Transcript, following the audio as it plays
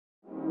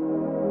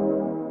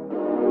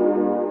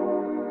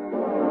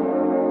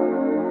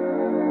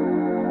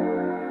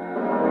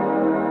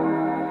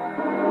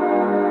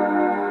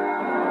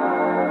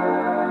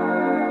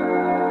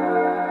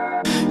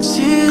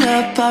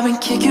I've been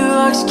kicking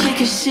rocks,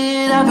 kicking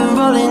shit. I've been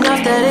rolling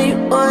off that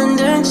A1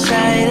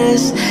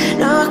 denturitis.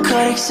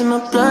 Narcotics in my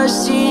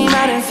bloodstream,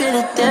 I didn't feel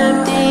a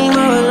damn thing.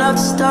 Roll up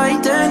the story,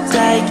 don't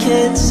die,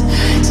 kids.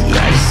 See,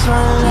 I just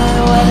wanna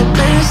learn where the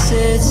pain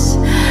sits.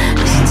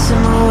 Listen to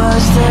my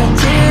words, don't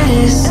do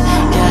this.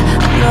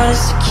 Yeah, I'm not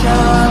insecure,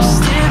 I'm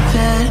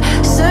stupid.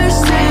 So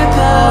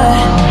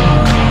stupid.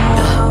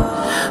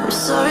 I'm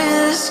sorry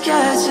that I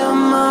scared your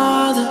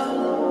mother.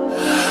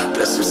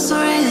 Plus I'm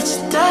sorry that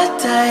you died.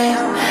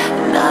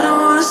 And I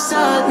don't wanna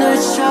start no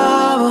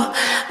trouble,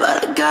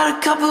 but I got a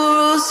couple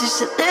rules you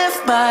should live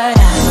by.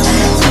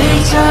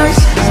 Take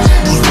drugs,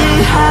 stay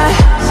high.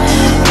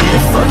 Get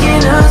a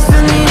fucking earth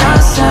from the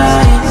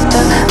outside.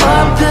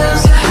 Pop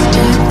pills,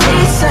 do the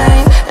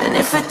same. And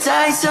if I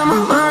die, tell my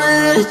mama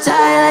that I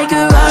die like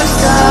a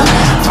rockstar.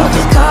 Fuck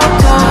a cop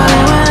car,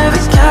 and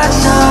whenever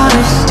catch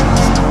us.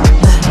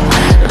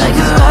 Like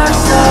a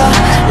rockstar,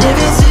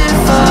 living too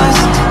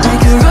fast.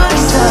 Like a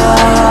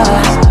rockstar.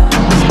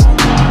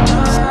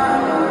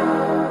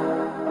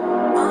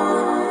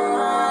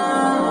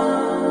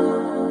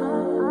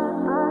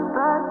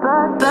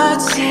 Bad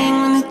scene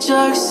when the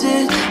drugs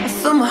hit. I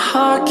feel my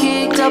heart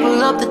kick,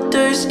 double up the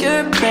dirt,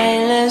 skirt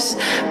painless.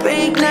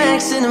 Break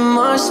necks in a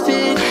mosh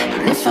pit.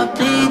 And if I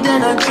bleed,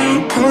 then I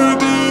drink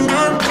codeine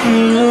and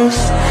pills.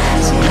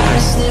 See, I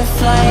sniff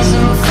flies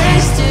in my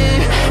face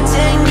too.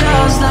 10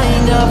 girls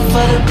lined up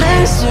for the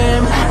men's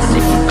room. And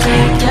if you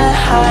can't get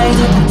high,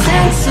 then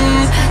pretend to.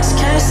 Just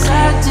can't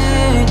stop,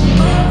 dude.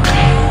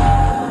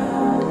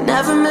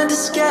 Never meant to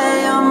scare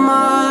your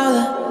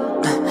mother,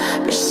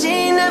 but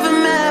she never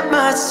met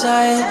my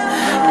type.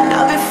 And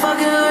I've been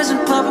fucking hoes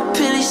and popping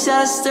pilly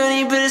shots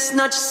dirty, but it's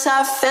not just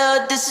how I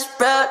felt, this is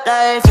real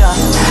life, yeah.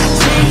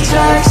 Take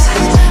drugs,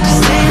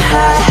 stay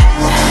high.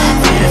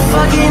 Get a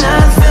fucking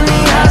earth from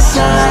the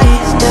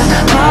outside.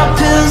 Yeah, pop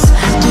pills,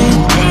 do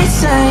the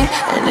same.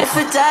 And if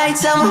I die,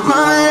 tell my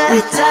mama that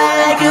I die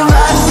like a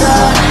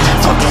rockstar.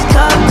 Fucking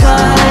cop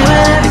car,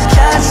 whenever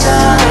catch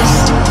us.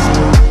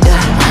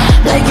 Yeah,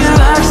 like a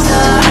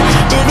rockstar,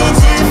 living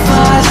too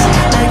fast.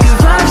 Like a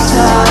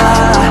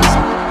rockstar.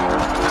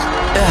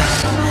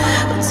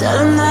 Tell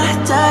them that I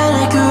die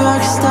like a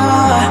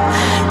rockstar.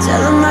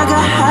 Tell them I got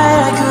high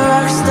like a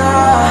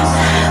rockstar.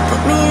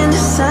 Put me in the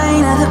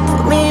sign, or they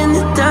put me in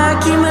the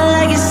dark. Keep my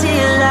legacy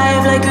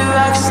alive like a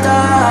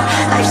rockstar.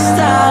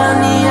 Lifestyle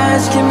on the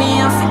edge, keep me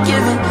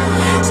unforgiving.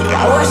 See,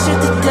 I worship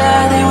the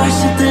dead, they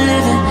worship the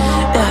living.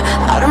 Yeah,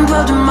 I done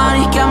pulled the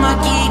money, got my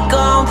geek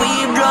on. But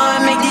you blow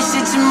and make this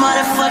shit your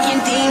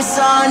motherfucking theme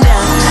song now.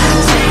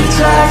 Take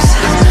drugs,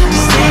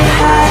 stay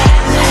high.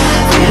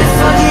 Get a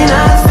fucking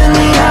earth from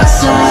the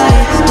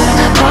outside.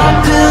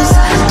 Pop pills,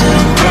 do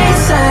the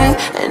same.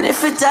 And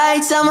if I die,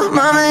 tell my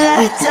mama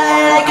that I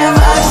die like a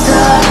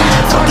rockstar.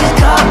 Fucking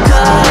cop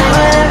car,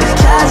 whatever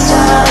catch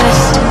us.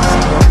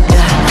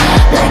 Yeah,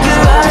 like a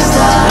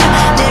rockstar,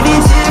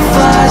 living too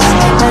fast.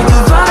 Like a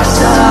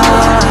rockstar.